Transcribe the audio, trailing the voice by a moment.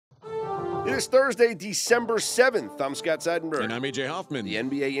is Thursday, December 7th. I'm Scott Seidenberg. And I'm AJ Hoffman. The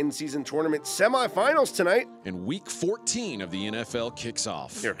NBA in-season tournament semifinals tonight. And week 14 of the NFL kicks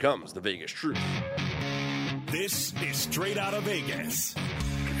off. Here comes the Vegas Truth. This is Straight Out of Vegas.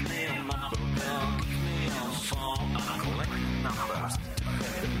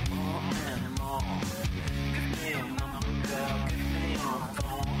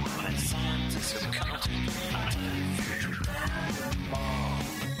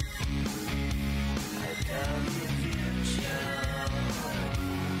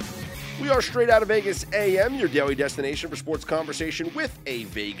 We are Straight Out of Vegas AM, your daily destination for sports conversation with a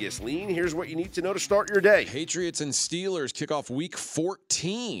Vegas lean. Here's what you need to know to start your day. Patriots and Steelers kick off week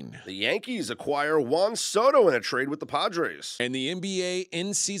 14. The Yankees acquire Juan Soto in a trade with the Padres. And the NBA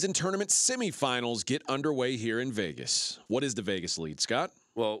in-season tournament semifinals get underway here in Vegas. What is the Vegas lead, Scott?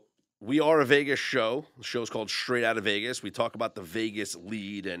 Well, we are a Vegas show. The show is called Straight Out of Vegas. We talk about the Vegas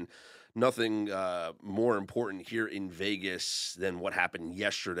lead, and nothing more important here in Vegas than what happened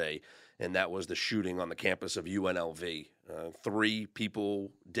yesterday, and that was the shooting on the campus of UNLV. 3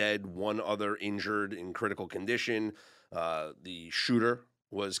 people dead, 1 other injured in critical condition. The shooter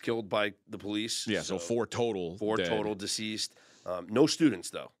was killed by the police. Yeah, so 4 total. 4 dead. total deceased. No students,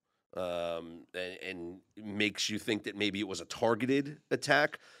 though. And it makes you think that maybe it was a targeted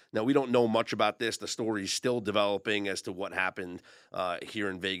attack. Now, we don't know much about this. The story is still developing as to what happened here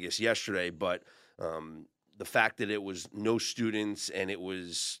in Vegas yesterday, but the fact that it was no students and it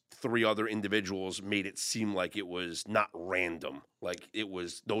was 3 other individuals made it seem like it was not random. Like it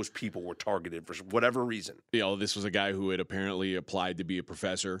was those people were targeted for whatever reason. This was a guy who had apparently applied to be a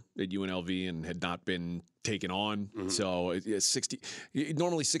professor at UNLV and had not been taken on. Mm-hmm. So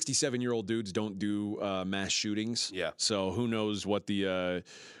normally 67-year-old dudes don't do mass shootings. Yeah. So who knows what the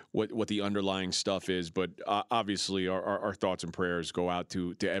what the underlying stuff is, but obviously our thoughts and prayers go out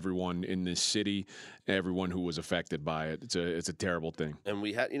to everyone in this city, everyone who was affected by it. It's a terrible thing. And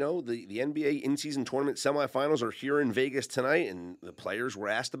we had, the NBA in-season tournament semifinals are here in Vegas tonight, and the players were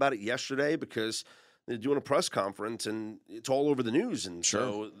asked about it yesterday because they're doing a press conference, and it's all over the news. And sure.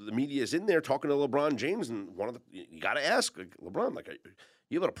 So the media is in there talking to LeBron James, and you got to ask, like, LeBron, like,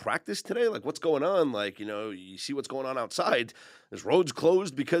 you able to practice today? Like, what's going on? Like, you see what's going on outside. There's roads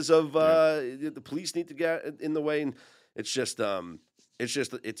closed because of the police need to get in the way, and it's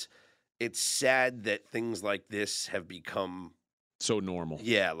sad that things like this have become so normal.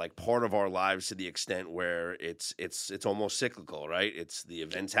 Yeah, like part of our lives to the extent where it's almost cyclical, right? It's the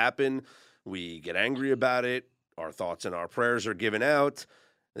events happen, we get angry about it, our thoughts and our prayers are given out.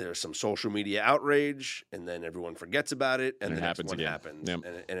 There's some social media outrage, and then everyone forgets about it, and then happens again. Happens. Yep.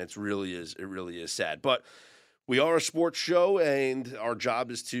 And it really is sad. But we are a sports show, and our job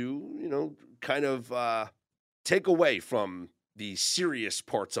is to, kind of take away from the serious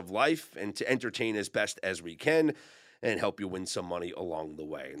parts of life and to entertain as best as we can and help you win some money along the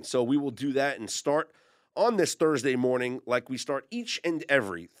way. And so we will do that and start on this Thursday morning like we start each and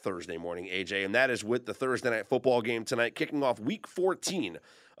every Thursday morning, AJ, and that is with the Thursday night football game tonight, kicking off week 14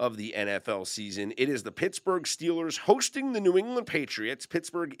 of the NFL season. It is the Pittsburgh Steelers hosting the New England Patriots.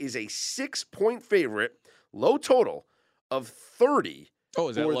 Pittsburgh is a 6-point favorite, low total of 30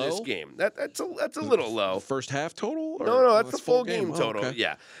 is that for low? this game. That's a little low. The first half total? No, that's the full game total. Okay.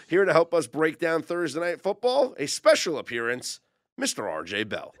 Yeah. Here to help us break down Thursday night football, a special appearance, Mr. RJ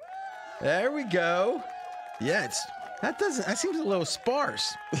Bell. There we go. Yeah, that seems a little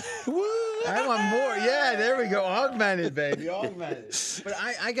sparse. I want more. Yeah, there we go. Augmented, baby. Augmented. But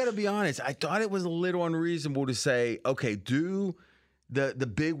I got to be honest. I thought it was a little unreasonable to say, okay, do the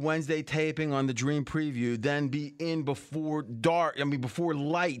big Wednesday taping on the Dream Preview, then be in before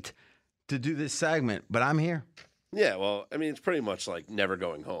light to do this segment. But I'm here. Yeah, well, it's pretty much like never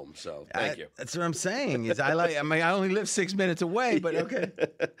going home. So thank you. That's what I'm saying. I only live 6 minutes away, but okay.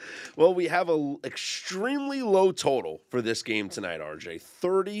 Well, we have a extremely low total for this game tonight, RJ.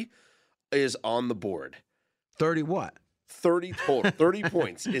 30 is on the board. 30 what? 30 total. 30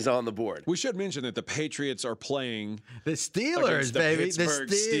 points is on the board. We should mention that the Patriots are playing the Steelers, baby. The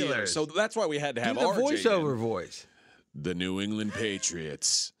Steelers. So that's why we had to have Do the RJ voiceover in. voice. The New England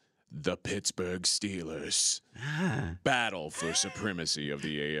Patriots, the Pittsburgh Steelers. Battle for supremacy of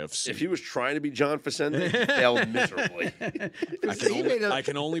the AFC. If he was trying to be John Facenda, he failed miserably. I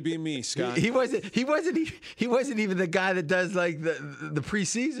can only be me, Scott. He wasn't even the guy that does like the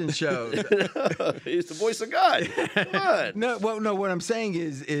preseason show. He's the voice of God. Come on. No. What I'm saying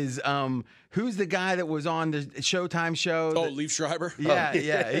is who's the guy that was on the Showtime show? Liev Schreiber. Yeah.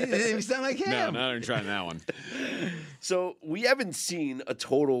 He sound like him. No, not even trying that one. So we haven't seen a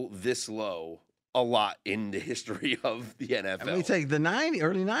total this low a lot in the history of the NFL. I mean, take the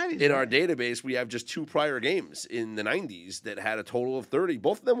early 90s. In our database, we have just 2 prior games in the 90s that had a total of 30.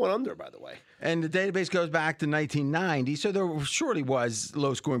 Both of them went under, by the way. And the database goes back to 1990, so there surely was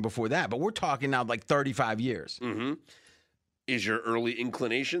low scoring before that. But we're talking now like 35 years. Mm-hmm. Is your early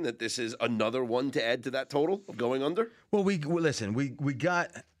inclination that this is another one to add to that total of going under? Well, listen, we got.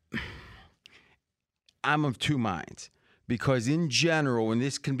 I'm of two minds. Because in general, and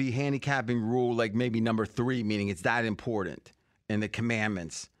this can be handicapping rule like maybe number 3, meaning it's that important in the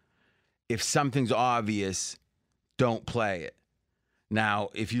commandments, if something's obvious, don't play it. Now,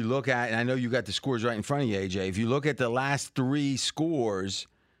 if you look at, and I know you got the scores right in front of you, AJ, if you look at the last 3 scores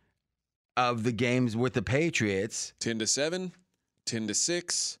of the games with the Patriots. 10-7,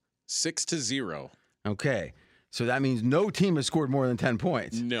 10-6, 6-0. Okay. So that means no team has scored more than 10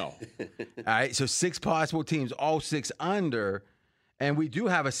 points. No. All right, so 6 possible teams, all 6 under. And we do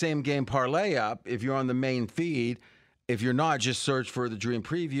have a same game parlay up if you're on the main feed. If you're not, just search for the Dream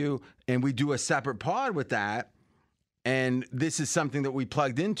Preview. And we do a separate pod with that. And this is something that we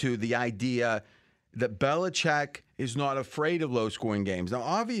plugged into, the idea that Belichick is not afraid of low-scoring games. Now,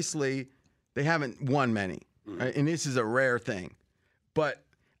 obviously, they haven't won many, right? And this is a rare thing. But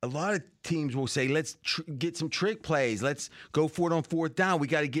a lot of teams will say, let's get some trick plays. Let's go for it on 4th down. We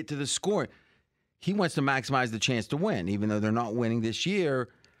got to get to the score. He wants to maximize the chance to win, even though they're not winning this year.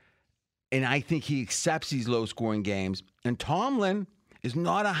 And I think he accepts these low-scoring games. And Tomlin is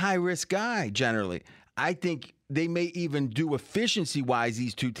not a high-risk guy, generally. I think they may even do efficiency-wise,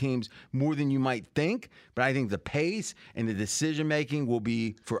 these 2 teams, more than you might think. But I think the pace and the decision-making will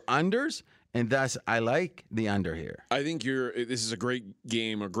be for unders. And thus, I like the under here. I think this is a great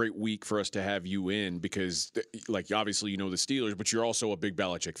game, a great week for us to have you in because, like, obviously you know the Steelers, but you're also a big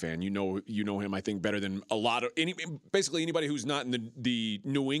Belichick fan. You know him, I think, better than a lot of basically anybody who's not in the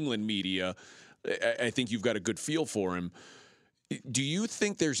New England media. I think you've got a good feel for him. Do you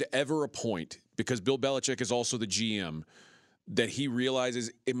think there's ever a point, because Bill Belichick is also the GM, that he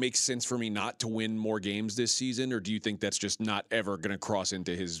realizes it makes sense for me not to win more games this season, or do you think that's just not ever going to cross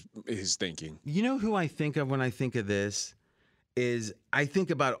into his thinking? You know who I think of when I think of this is I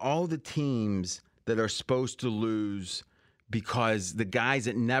think about all the teams that are supposed to lose because the guys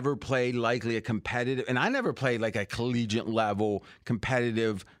that never played likely a competitive, and I never played like a collegiate level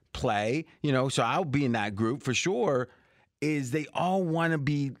competitive play, so I'll be in that group for sure, is they all want to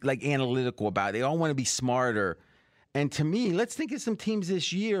be like analytical about it. They all want to be smarter. And to me, let's think of some teams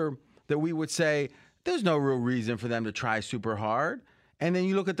this year that we would say there's no real reason for them to try super hard. And then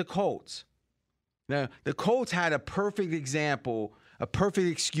you look at the Colts. Now, the Colts had a perfect example, a perfect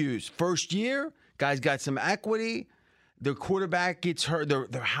excuse. First year, guys got some equity. Their quarterback gets hurt.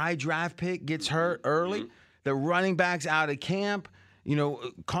 Their high draft pick gets hurt early. The running back's out of camp.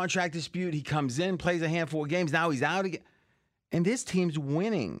 Contract dispute. He comes in, plays a handful of games. Now he's out again. And this team's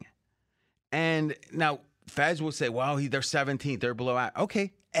winning. And now Feds will say, well, they're 17th. They're below out.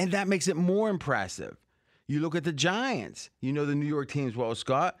 Okay, and that makes it more impressive. You look at the Giants. You know the New York teams well,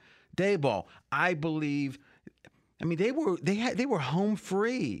 Scott. Daboll, I believe. I mean, they were home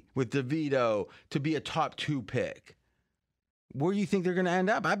free with DeVito to be a top 2 pick. Where do you think they're going to end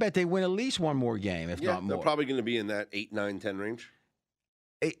up? I bet they win at least one more game, if not more. They're probably going to be in that 8, 9, 10 range.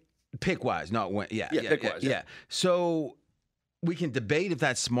 Pick-wise, not win. Yeah, pick-wise. Yeah. So we can debate if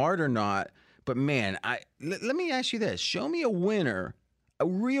that's smart or not. But, man, let me ask you this. Show me a winner, a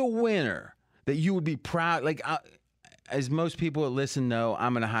real winner, that you would be proud. Like, as most people that listen know,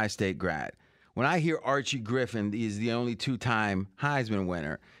 I'm an Ohio State grad. When I hear Archie Griffin is the only 2-time Heisman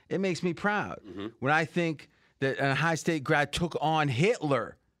winner, it makes me proud. Mm-hmm. When I think that an Ohio State grad took on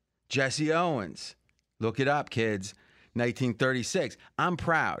Hitler, Jesse Owens, look it up, kids, 1936, I'm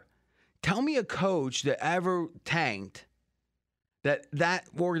proud. Tell me a coach that ever tanked that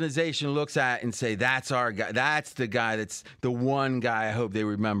organization looks at and say, that's our guy. That's the guy. That's the one guy I hope they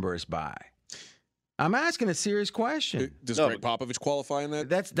remember us by. I'm asking a serious question. Does Greg Popovich qualify in that?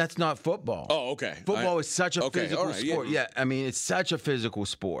 That's not football. Oh, okay. Football is such a physical sport. Yeah, I mean, it's such a physical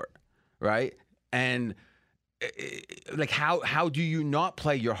sport, right? And like, how do you not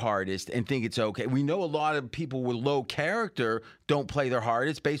play your hardest and think it's okay? We know a lot of people with low character don't play their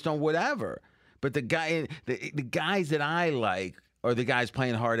hardest based on whatever. But the guys that I like are the guys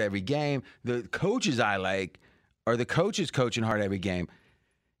playing hard every game. The coaches I like are the coaches coaching hard every game.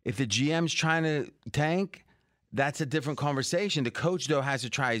 If the GM's trying to tank, that's a different conversation. The coach, though, has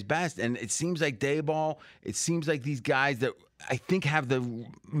to try his best. And it seems like Daboll, it seems like these guys that I think have the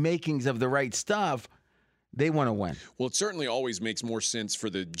makings of the right stuff, They want to win. Well, it certainly always makes more sense for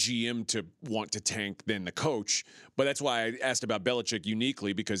the GM to want to tank than the coach. But that's why I asked about Belichick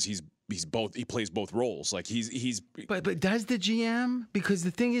uniquely, because he's both. He plays both roles. Like he's. But does the GM? Because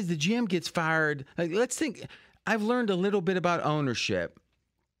the thing is, the GM gets fired. Like, let's think. I've learned a little bit about ownership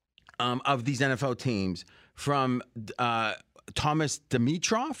of these NFL teams from Thomas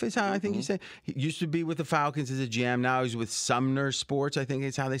Dimitroff, is how I think you say. He used to be with the Falcons as a GM. Now he's with Sumner Sports, I think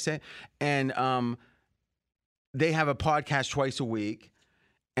is how they say it. And they have a podcast twice a week.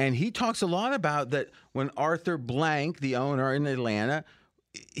 And he talks a lot about that when Arthur Blank, the owner in Atlanta,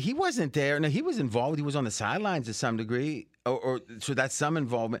 he wasn't there. Now, he was involved. He was on the sidelines to some degree, or so that's some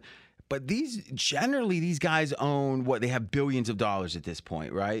involvement. But these guys own what? They have billions of dollars at this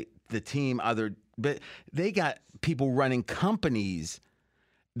point, right? The team, but they got people running companies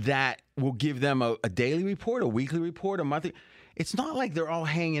that will give them a daily report, a weekly report, a monthly. It's not like they're all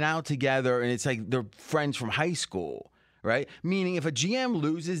hanging out together and it's like they're friends from high school, right? Meaning if a GM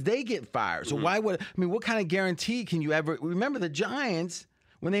loses, they get fired. So what kind of guarantee can you ever remember the Giants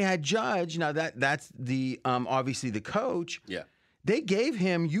when they had Judge? Now that's the obviously the coach. Yeah. They gave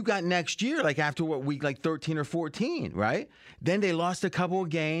him, you got next year, like after week 13 or 14, right? Then they lost a couple of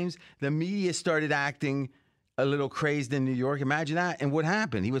games. The media started acting a little crazed in New York. Imagine that. And what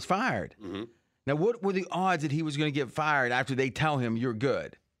happened? He was fired. Mm-hmm. Now, what were the odds that he was going to get fired after they tell him you're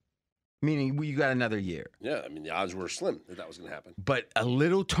good? Meaning, you got another year. Yeah, I mean, the odds were slim that was going to happen. But a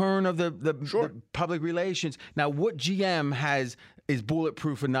little turn of the public relations. Now, what GM is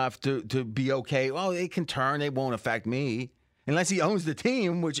bulletproof enough to be okay? Well, they can turn. They won't affect me. Unless he owns the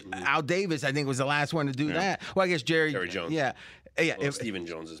team, which Al Davis, I think, was the last one to do that. Well, I guess Jerry Jones. Yeah. Well, Stephen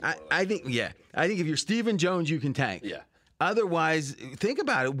Jones is more I think if you're Stephen Jones, you can tank. Yeah. Otherwise, think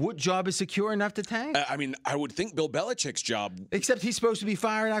about it. What job is secure enough to tank? I mean, I would think Bill Belichick's job. Except he's supposed to be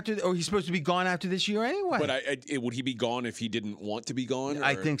fired or he's supposed to be gone after this year anyway. But would he be gone if he didn't want to be gone? Or?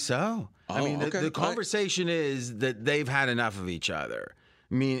 I think so. I mean, the conversation is that they've had enough of each other.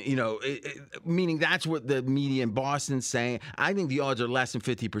 I mean, meaning that's what the media in Boston's saying. I think the odds are less than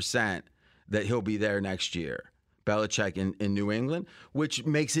 50% that he'll be there next year, Belichick in New England, which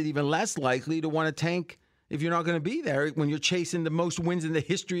makes it even less likely to want to tank if you're not going to be there when you're chasing the most wins in the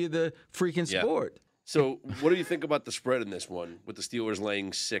history of the freaking sport. So what do you think about the spread in this one with the Steelers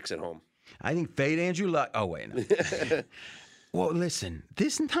laying 6 at home? I think fade Andrew Luck. Oh, wait. No. Well, listen,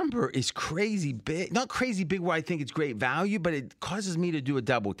 this number is crazy big. Not crazy big where I think it's great value, but it causes me to do a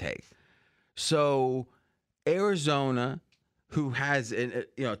double take. So Arizona, who has a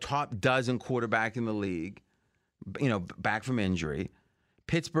top dozen quarterback in the league, back from injury.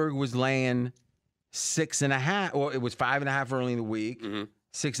 Pittsburgh was laying 6.5, or it was 5.5 early in the week,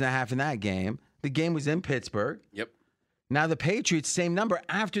 6.5 in that game. The game was in Pittsburgh. Yep. Now the Patriots, same number.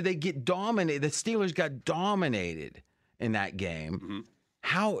 After they get dominated, the Steelers got dominated in that game. Mm-hmm.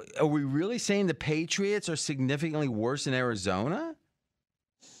 How are we really saying the Patriots are significantly worse than Arizona?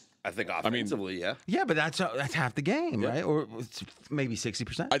 I think offensively, yeah. Yeah, but that's half the game, right? Or maybe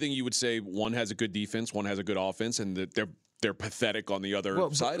 60%. I think you would say one has a good defense, one has a good offense, and that they're pathetic on the other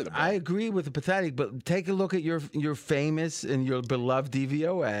side of the ball. I agree with the pathetic, but take a look at your famous and your beloved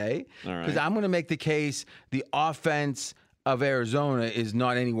DVOA. Because I'm going to make the case the offense of Arizona is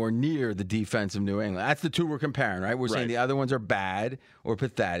not anywhere near the defense of New England. That's the two we're comparing, right? We're saying the other ones are bad or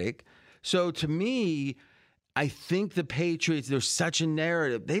pathetic. So to me, I think the Patriots, there's such a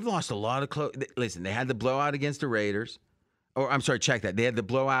narrative. They've lost a lot of close. Listen, they had the blowout against the Raiders. Check that. They had the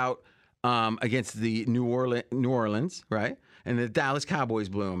blowout against the New Orleans, right? And the Dallas Cowboys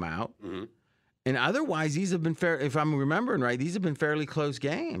blew them out. Mm-hmm. And otherwise, these have been fair. If I'm remembering right, these have been fairly close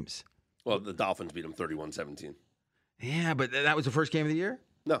games. Well, the Dolphins beat them 31-17. Yeah, but that was the first game of the year?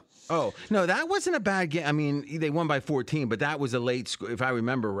 No. Oh, no, that wasn't a bad game. I mean, they won by 14, but that was a late score. If I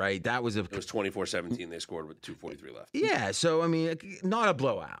remember right, it was 24-17. They scored with 2:43 left. Yeah, so, I mean, not a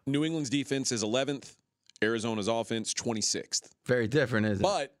blowout. New England's defense is 11th. Arizona's offense, 26th. Very different, isn't it?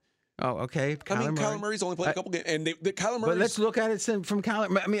 But... Oh, okay. Kyler Murray's only played a couple games, and Kyler Murray. But let's look at it from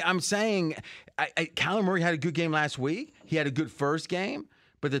Kyler. I mean, I'm saying Kyler Murray had a good game last week. He had a good first game,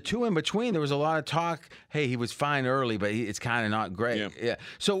 but the two in between, there was a lot of talk. Hey, he was fine early, but it's kind of not great. Yeah.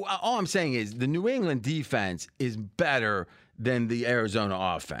 So all I'm saying is the New England defense is better than the Arizona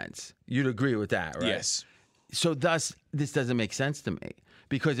offense. You'd agree with that, right? Yes. So thus, this doesn't make sense to me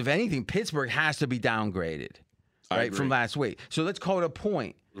because if anything, Pittsburgh has to be downgraded, right, from last week. So let's call it a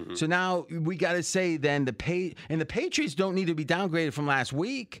point. Mm-hmm. So now we got to say then the Patriots don't need to be downgraded from last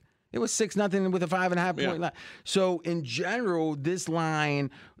week. It was 6-0 with a 5.5 point line. So in general, this line,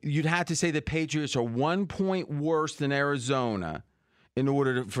 you'd have to say the Patriots are 1 point worse than Arizona. in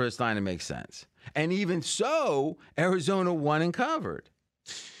order for this line to make sense. And even so, Arizona won and covered.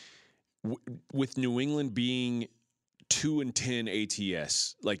 With New England being 2-10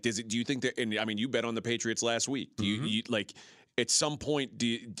 ATS, like, do you think that? And I mean, you bet on the Patriots last week. Do you like? At some point, do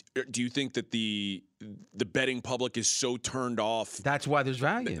you think that the betting public is so turned off? That's why there's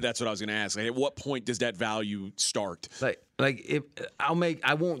value. That's what I was going to ask. Like, at what point does that value start? Like if I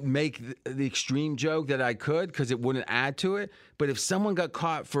won't make the extreme joke that I could because it wouldn't add to it. But if someone got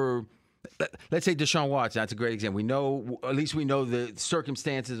caught for, let's say Deshaun Watson, that's a great example. We know, at least we know the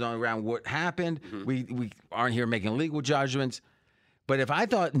circumstances around what happened. We aren't here making legal judgments. But if I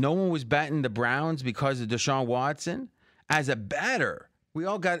thought no one was betting the Browns because of Deshaun Watson, as a bettor, we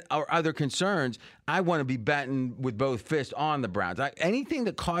all got our other concerns. I want to be betting with both fists on the Browns. Anything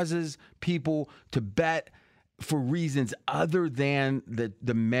that causes people to bet for reasons other than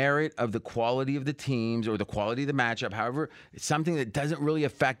the merit of the quality of the teams or the quality of the matchup, however, it's something that doesn't really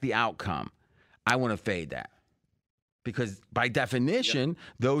affect the outcome, I want to fade that. Because by definition,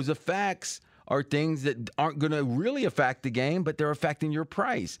 those effects are things that aren't going to really affect the game, but they're affecting your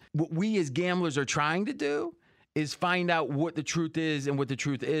price. What we as gamblers are trying to do is find out what the truth is and what the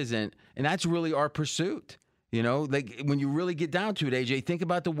truth isn't. And that's really our pursuit. You know, like when you really get down to it, AJ, think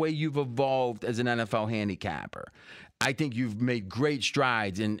about the way you've evolved as an NFL handicapper. I think you've made great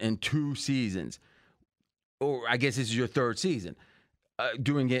strides in 2 seasons. Or I guess this is your 3rd season,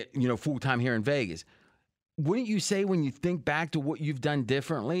 doing it, full-time here in Vegas. Wouldn't you say when you think back to what you've done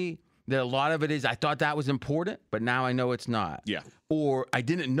differently, that a lot of it is, I thought that was important, but now I know it's not? Yeah. Or I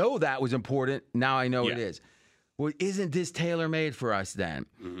didn't know that was important, now I know it is. Well, isn't this tailor-made for us then?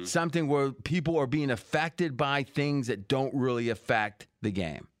 Something where people are being affected by things that don't really affect the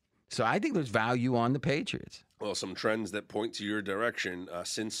game. So I think there's value on the Patriots. Well, some trends that point to your direction.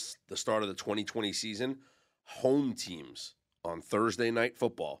 Since the start of the 2020 season, home teams on Thursday Night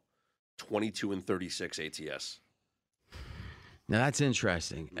Football, 22-36 ATS. Now, that's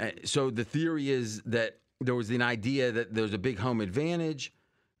interesting. So the theory is that there was an idea that there's a big home advantage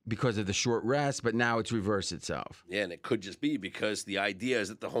because of the short rest, but now it's reversed itself. Yeah, and it could just be because the idea is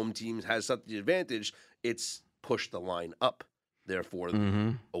that the home team has such the advantage, it's pushed the line up. Therefore,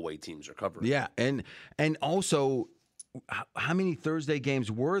 the away teams are covering. Yeah, and also, how many Thursday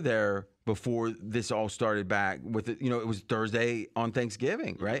games were there before this all started back with it? It was Thursday on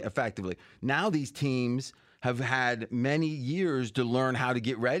Thanksgiving, right? Effectively. Now these teams have had many years to learn how to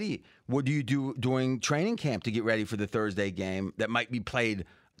get ready. What do you do during training camp to get ready for the Thursday game that might be played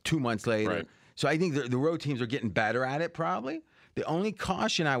 2 months later? Right. So I think the road teams are getting better at it probably. The only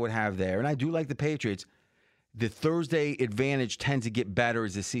caution I would have there, and I do like the Patriots, the Thursday advantage tends to get better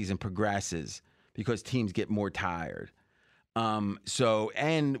as the season progresses because teams get more tired.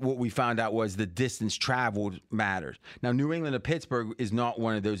 And what we found out was the distance traveled matters. Now, New England to Pittsburgh is not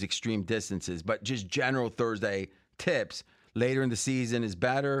one of those extreme distances, but just general Thursday tips later in the season is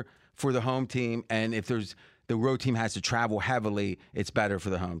better for the home team. And if the road team has to travel heavily, it's better for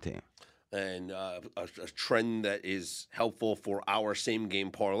the home team. And a trend that is helpful for our same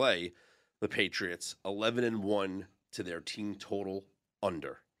game parlay, the Patriots 11-1 to their team total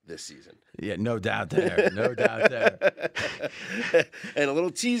under this season. Yeah, no doubt there. No doubt there. And a little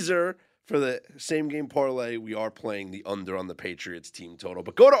teaser for the same game parlay, we are playing the under on the Patriots team total.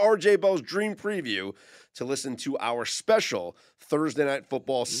 But go to RJ Bell's Dream Preview to listen to our special Thursday Night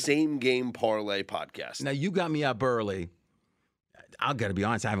Football same game parlay podcast. Now, you got me up early. I got to be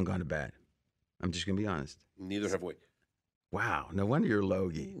honest, I haven't gone to bed. I'm just going to be honest. Neither have we. Wow, no wonder you're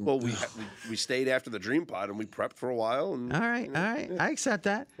logy. Well, we stayed after the Dream Pod and we prepped for a while. And All right. I accept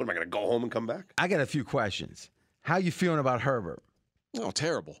that. What, am I going to go home and come back? I got a few questions. How you feeling about Herbert? Oh,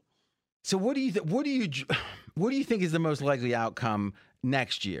 terrible. So what do you think is the most likely outcome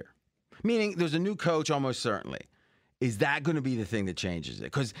next year? Meaning, there's a new coach almost certainly. Is that going to be the thing that changes it?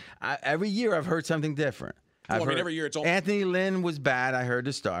 Because every year I've heard something different. Well, every year it's all Anthony Lynn was bad, I heard,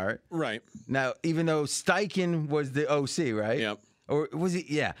 to start. Right. Now, even though Steichen was the OC, right? Yep. Or was he?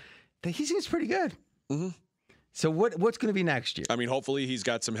 Yeah. He seems pretty good. Mm-hmm. So what's going to be next year? I mean, hopefully he's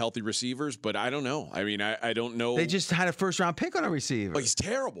got some healthy receivers, but I don't know. I mean, I don't know. They just had a first-round pick on a receiver. Oh, he's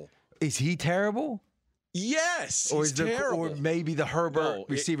terrible. Is he terrible? Yes, Or he's terrible. Or maybe the Herbert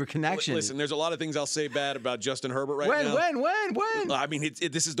receiver connection. Listen, there's a lot of things I'll say bad about Justin Herbert right now. When? I mean,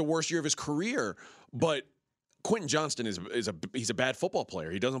 this is the worst year of his career, but Quentin Johnston he's a bad football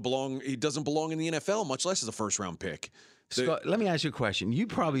player. He doesn't belong in the NFL, much less as a first-round pick. Scott, let me ask you a question. You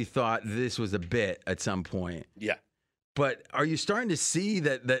probably thought this was a bit at some point. Yeah. But are you starting to see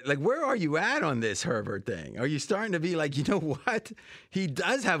that like, where are you at on this Herbert thing? Are you starting to be like, you know what? He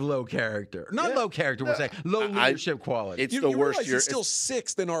does have low character. Not low character, we'll say. Low leadership quality. It's You the realize worst year. he's still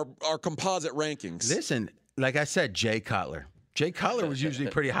sixth in our composite rankings. Listen, like I said, Jay Cutler. Jay Cutler was usually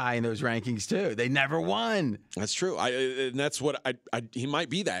pretty high in those rankings, too. They never won. That's true. And that's what he might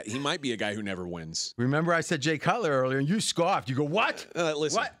be that. He might be a guy who never wins. Remember I said Jay Cutler earlier, and you scoffed. You go, what?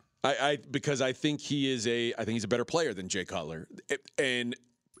 Listen. What? Because I think he's a better player than Jay Cutler. And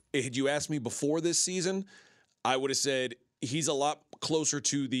had you asked me before this season, I would have said he's a lot closer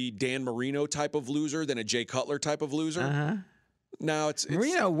to the Dan Marino type of loser than a Jay Cutler type of loser. Uh-huh. Now it's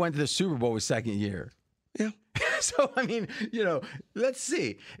Marino went to the Super Bowl his second year. Yeah. So, I mean, let's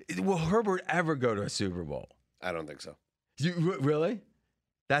see. Will Herbert ever go to a Super Bowl? I don't think so. Really?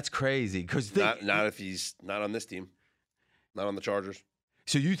 That's crazy. Because Not if he's not on this team, not on the Chargers.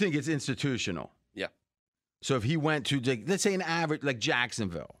 So you think it's institutional? Yeah. So if he went to, let's say, an average, like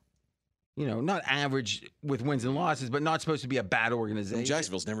Jacksonville, not average with wins and losses, but not supposed to be a bad organization.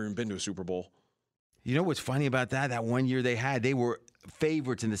 Jacksonville's never even been to a Super Bowl. You know what's funny about that? That one year they were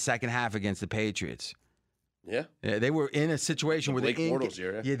favorites in the second half against the Patriots. Yeah. Yeah, they were in a situation where Blake Bortles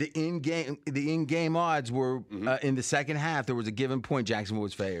year, the in-game odds were in the second half. There was a given point Jacksonville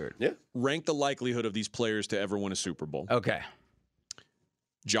was favored. Yeah. Rank the likelihood of these players to ever win a Super Bowl. Okay.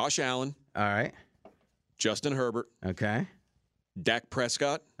 Josh Allen, All right. Justin Herbert, Okay. Dak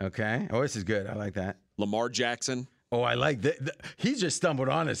Prescott, Okay. Oh, this is good. I like that. Lamar Jackson. Oh, I like that. He just stumbled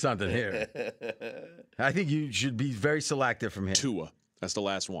onto something here. I think you should be very selective from here. Tua. That's the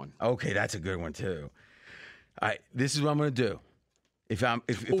last one. Okay, that's a good one too. All right, this is what I'm going to do. If I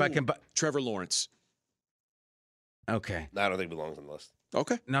can, Trevor Lawrence. Okay. I don't think he belongs on the list.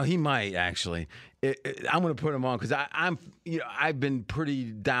 Okay. No, he might actually. I'm going to put him on because I've been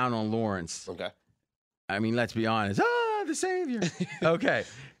pretty down on Lawrence. Okay. I mean, let's be honest. The savior. Okay,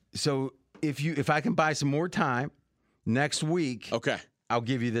 so if I can buy some more time next week, Okay. I'll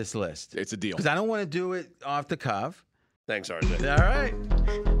give you this list It's a deal. because I don't want to do it off the cuff. Thanks, RJ. All right.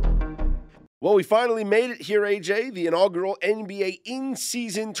 Well, we finally made it here, AJ. The inaugural NBA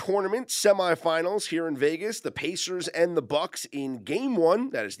in-season tournament semifinals here in Vegas. The Pacers and the Bucks in Game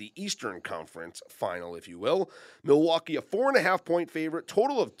 1. That is the Eastern Conference final, if you will. Milwaukee, a 4.5-point favorite.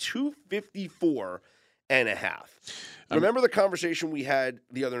 Total of 254.5. Remember the conversation we had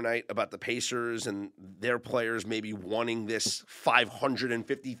the other night about the Pacers and their players maybe wanting this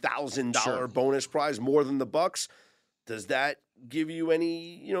 $550,000 bonus prize more than the Bucks? Does that give you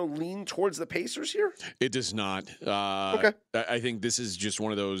any, lean towards the Pacers here? It does not. Okay. I think this is just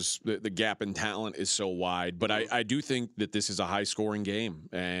one of those, the gap in talent is so wide, but I do think that this is a high scoring game.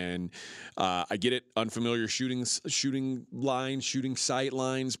 And I get it, unfamiliar shooting sight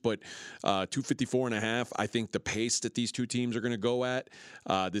lines, but 254.5, I think the pace that these two teams are going to go at,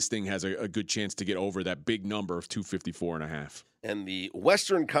 this thing has a good chance to get over that big number of 254.5. And the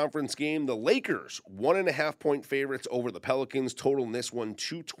Western Conference game, the Lakers, 1.5-point favorites over the Pelicans. Total in this one,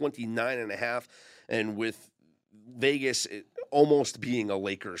 229.5. And with Vegas almost being a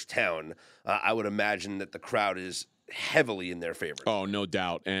Lakers town, I would imagine that the crowd is heavily in their favor. Oh, no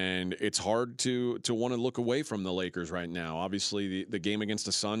doubt. And it's hard to want to look away from the Lakers right now. Obviously, the game against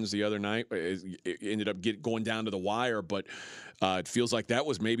the Suns the other night, it ended up going down to the wire, but it feels like that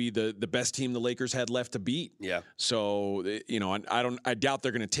was maybe the best team the Lakers had left to beat. Yeah. So, I doubt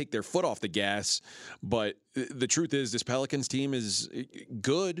they're going to take their foot off the gas, but the truth is this Pelicans team is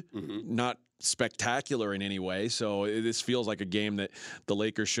good, not spectacular in any way. So this feels like a game that the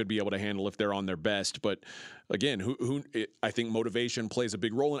Lakers should be able to handle if they're on their best. But again, I think motivation plays a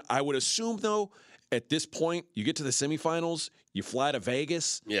big role. And I would assume, though, at this point, you get to the semifinals, you fly to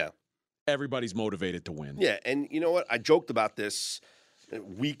Vegas. Yeah. Everybody's motivated to win. Yeah, and you know what? I joked about this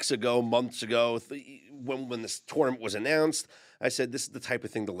weeks ago, months ago, when this tournament was announced. I said this is the type of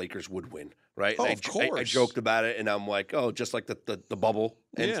thing the Lakers would win, right? Oh, And of course. I joked about it, and I'm like, oh, just like the bubble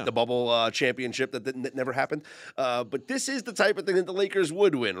and the bubble championship that never happened. But this is the type of thing that the Lakers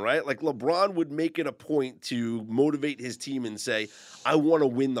would win, right? Like LeBron would make it a point to motivate his team and say, I want to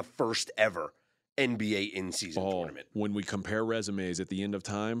win the first ever NBA in-season tournament. When we compare resumes at the end of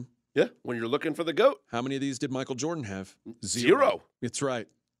time, Yeah, when you're looking for the GOAT. how many of these did Michael Jordan have? Zero. It's right.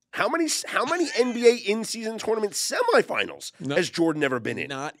 How many NBA in-season tournament semifinals has Jordan ever been in?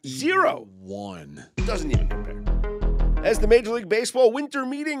 Not even Zero. one. Doesn't even compare. As the Major League Baseball winter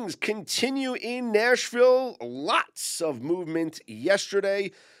meetings continue in Nashville, lots of movement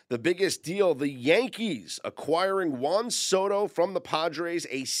yesterday. The biggest deal, the Yankees acquiring Juan Soto from the Padres,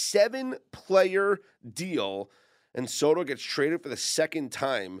 a 7-player deal, and Soto gets traded for the second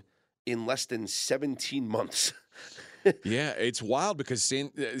time in less than 17 months. Yeah, it's wild because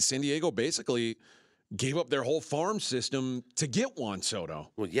San Diego basically gave up their whole farm system to get Juan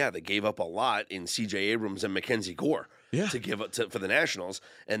Soto. Well, yeah, they gave up a lot in C.J. Abrams and Mackenzie Gore Yeah. to give up for the Nationals,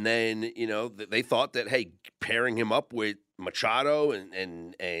 and then they thought that pairing him up with Machado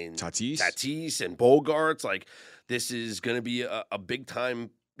and Tatis and Bogarts, like this is going to be a big time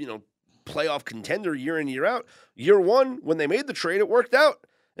playoff contender year in year out. Year one, when they made the trade, it worked out,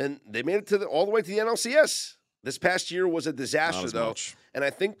 and they made it all the way to the NLCS. This past year was a disaster, though. And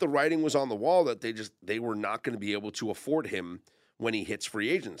I think the writing was on the wall that they were not going to be able to afford him when he hits free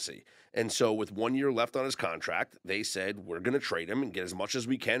agency. And so with 1 year left on his contract, they said, we're going to trade him and get as much as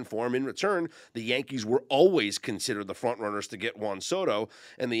we can for him in return. The Yankees were always considered the front runners to get Juan Soto,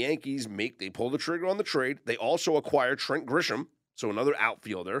 and the Yankees they pulled the trigger on the trade. They also acquired Trent Grisham, so another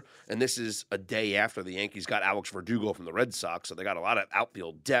outfielder, and this is a day after the Yankees got Alex Verdugo from the Red Sox, so they got a lot of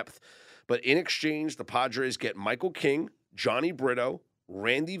outfield depth. But in exchange, the Padres get Michael King, Johnny Brito,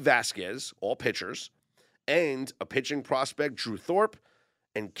 Randy Vasquez, all pitchers, and a pitching prospect, Drew Thorpe,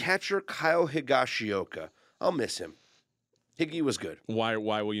 and catcher Kyle Higashioka. I'll miss him. Higgy was good. Why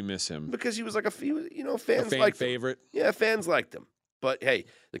will you miss him? Because he was like fans fan liked favorite. him. Yeah, fans liked him. But hey,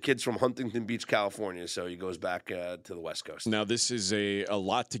 the kid's from Huntington Beach, California, so he goes back to the West Coast. Now, this is a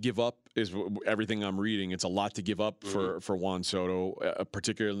lot to give up, is everything I'm reading. It's a lot to give up for Juan Soto.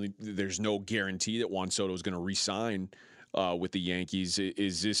 Particularly, there's no guarantee that Juan Soto is going to re-sign with the Yankees.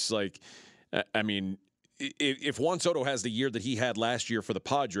 Is this like, I mean, if Juan Soto has the year that he had last year for the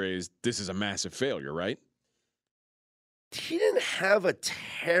Padres, this is a massive failure, right? He didn't have a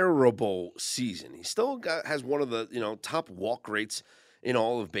terrible season. He still has one of the top walk rates in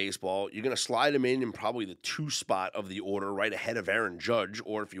all of baseball. You're going to slide him in probably the 2 spot of the order, right ahead of Aaron Judge,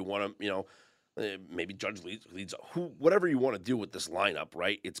 or if you want to, maybe Judge leads whatever you want to do with this lineup,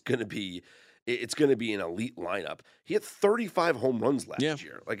 right? It's going to be an elite lineup. He had 35 home runs last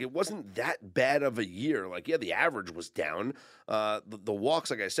year. Like, it wasn't that bad of a year. Like, yeah, the average was down. The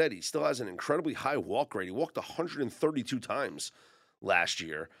walks, like I said, he still has an incredibly high walk rate. He walked 132 times last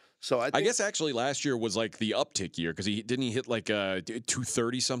year. So I guess actually last year was like the uptick year because he hit like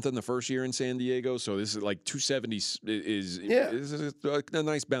 230 something the first year in San Diego. So this is like 270 is a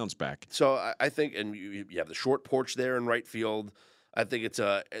nice bounce back. So I think, and you have the short porch there in right field. I think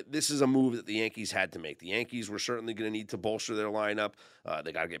this is a move that the Yankees had to make. The Yankees were certainly going to need to bolster their lineup.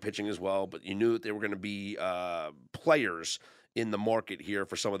 They got to get pitching as well, but you knew that they were going to be players in the market here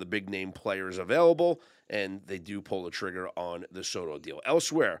for some of the big name players available, and they do pull the trigger on the Soto deal.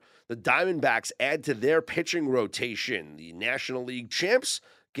 Elsewhere, the Diamondbacks add to their pitching rotation. The National League champs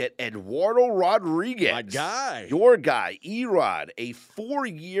get Eduardo Rodriguez. My guy. Your guy, E-Rod, a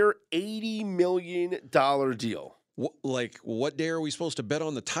 4-year, $80 million deal. What day are we supposed to bet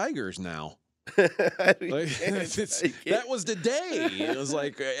on the Tigers now? That was the day. It was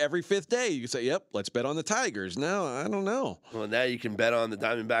like every 5th day you say, yep, let's bet on the Tigers. No, I don't know. Well, now you can bet on the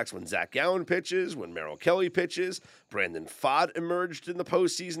Diamondbacks when Zach Gallen pitches, when Merrill Kelly pitches. Brandon Pfaadt emerged in the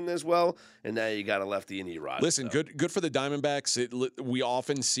postseason as well, and now you got a lefty in E-Rod. Listen, good for the Diamondbacks. We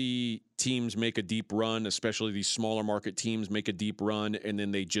often see teams make a deep run, especially these smaller market teams make a deep run, and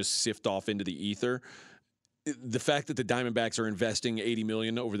then they just sift off into the ether. The fact that the Diamondbacks are investing $80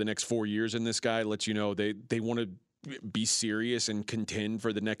 million over the next 4 years in this guy lets you know they want to be serious and contend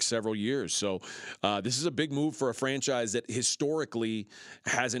for the next several years. So this is a big move for a franchise that historically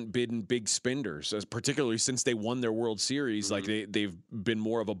hasn't been big spenders, particularly since they won their World Series. Like they've been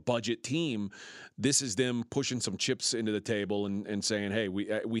more of a budget team. This is them pushing some chips into the table and saying, hey,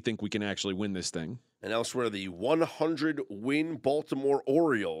 we think we can actually win this thing. And elsewhere, the 100-win Baltimore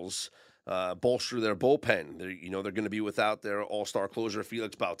Orioles bolster their bullpen. They're going to be without their all-star closer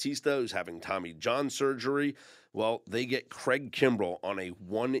Felix Bautista, who's having Tommy John surgery. Well, they get Craig Kimbrell on a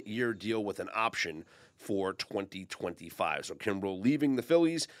 1-year deal with an option for 2025. So Kimbrell leaving the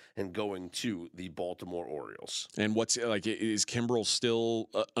Phillies and going to the Baltimore Orioles. And is Kimbrell still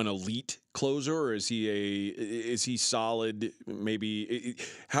an elite closer, or is he solid? Maybe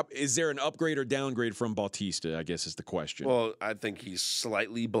is there an upgrade or downgrade from Bautista, I guess is the question. Well, I think he's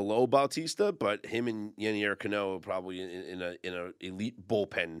slightly below Bautista, but him and Yenier Cano probably in an elite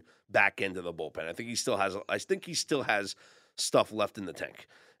bullpen, back end of the bullpen. I think he still has stuff left in the tank.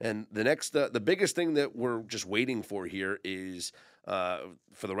 And the next, the biggest thing that we're just waiting for here is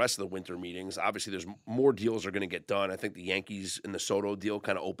for the rest of the winter meetings. Obviously, there's more deals are going to get done. I think the Yankees and the Soto deal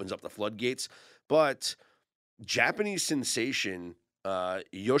kind of opens up the floodgates. But Japanese sensation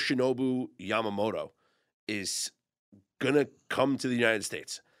Yoshinobu Yamamoto is going to come to the United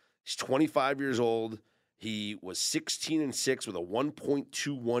States. He's 25 years old. He was 16-6 with a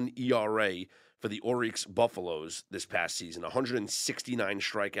 1.21 ERA for the Oryx Buffaloes this past season. 169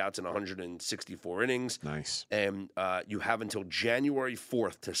 strikeouts in 164 innings. Nice. And you have until January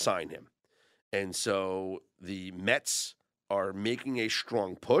 4th to sign him. And so the Mets are making a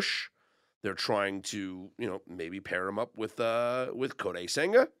strong push. They're trying to, maybe pair him up with Kodai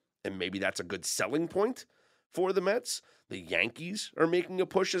Senga, and maybe that's a good selling point for the Mets. The Yankees are making a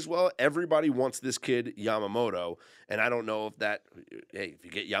push as well. Everybody wants this kid Yamamoto, and I don't know if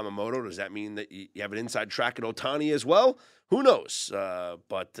you get Yamamoto, does that mean that you have an inside track at Ohtani as well? Who knows?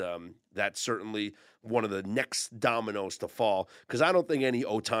 But that's certainly one of the next dominoes to fall, because I don't think any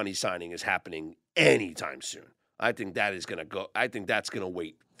Ohtani signing is happening anytime soon. I think that is going to go. I think that's going to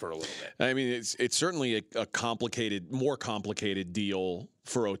wait for a little bit. I mean, it's certainly a more complicated deal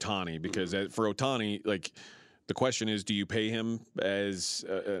for Ohtani, because for Ohtani, like, the question is, do you pay him as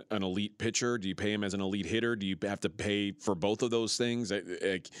an elite pitcher? Do you pay him as an elite hitter? Do you have to pay for both of those things?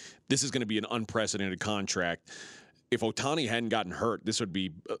 This is going to be an unprecedented contract. If Ohtani hadn't gotten hurt, this would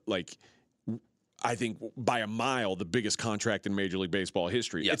be I think by a mile, the biggest contract in Major League Baseball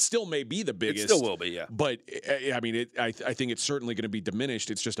history. Yeah. It still may be the biggest. It still will be, yeah. But, I mean, I think it's certainly going to be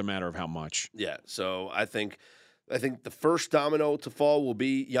diminished. It's just a matter of how much. Yeah, so I think the first domino to fall will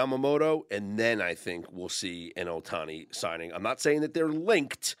be Yamamoto, and then I think we'll see an Ohtani signing. I'm not saying that they're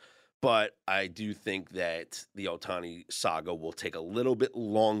linked, but I do think that the Ohtani saga will take a little bit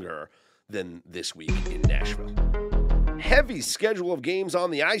longer than this week in Nashville. Heavy schedule of games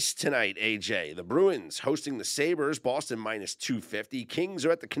on the ice tonight, AJ. The Bruins hosting the Sabres, Boston -250. Kings are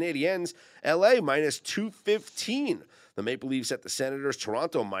at the Canadiens, LA -215. The Maple Leafs at the Senators,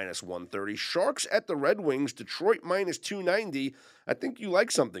 Toronto -130. Sharks at the Red Wings, Detroit -290. I think you like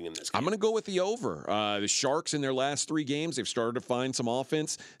something in this game. I'm going to go with the over. The Sharks in their last 3 games, they've started to find some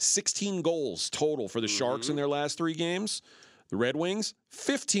offense. 16 goals total for the Sharks in their last 3 games. The Red Wings,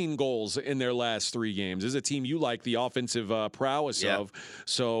 15 goals in their last 3 games. This is a team you like the offensive prowess of.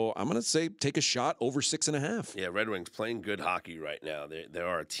 So I'm going to say take a shot over 6.5. Yeah, Red Wings playing good hockey right now. They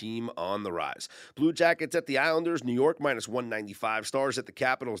are a team on the rise. Blue Jackets at the Islanders, New York -195. Stars at the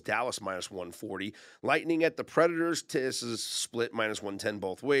Capitals, Dallas -140. Lightning at the Predators, this is split -110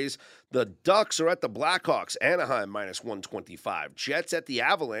 both ways. The Ducks are at the Blackhawks, Anaheim -125. Jets at the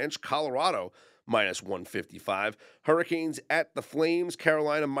Avalanche, Colorado -155. Hurricanes at the Flames,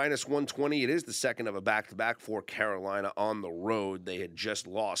 Carolina -120. It is the second of a back-to-back for Carolina on the road. They had just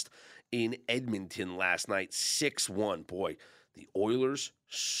lost in Edmonton last night, 6-1. Boy, the Oilers,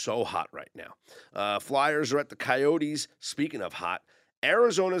 so hot right now. Flyers are at the Coyotes. Speaking of hot,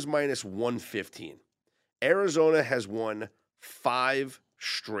 Arizona's -115. Arizona has won 5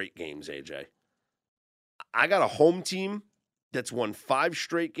 straight games, AJ. I got a home team that's won 5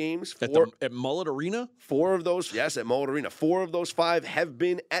 straight games. At Mullet Arena? 4 of those, yes, at Mullet Arena. 4 of those 5 have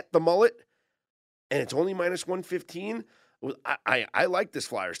been at the Mullet, and it's only -115. I like this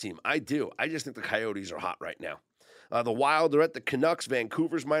Flyers team. I do. I just think the Coyotes are hot right now. The Wild are at the Canucks.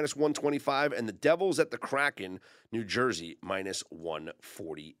 Vancouver's -125, and the Devils at the Kraken, New Jersey,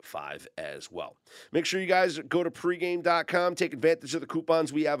 -145 as well. Make sure you guys go to pregame.com. Take advantage of the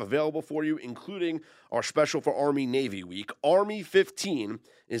coupons we have available for you, including our special for Army-Navy week. Army 15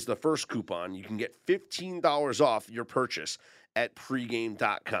 is the first coupon. You can get $15 off your purchase at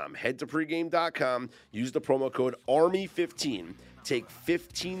pregame.com. Head to pregame.com. Use the promo code ARMY15. Take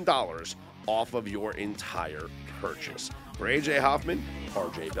 $15 off of your entire purchase. For AJ Hoffman,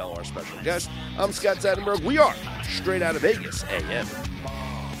 RJ Bell, our special guest, I'm Scott Seidenberg. We are Straight Out of Vegas AM.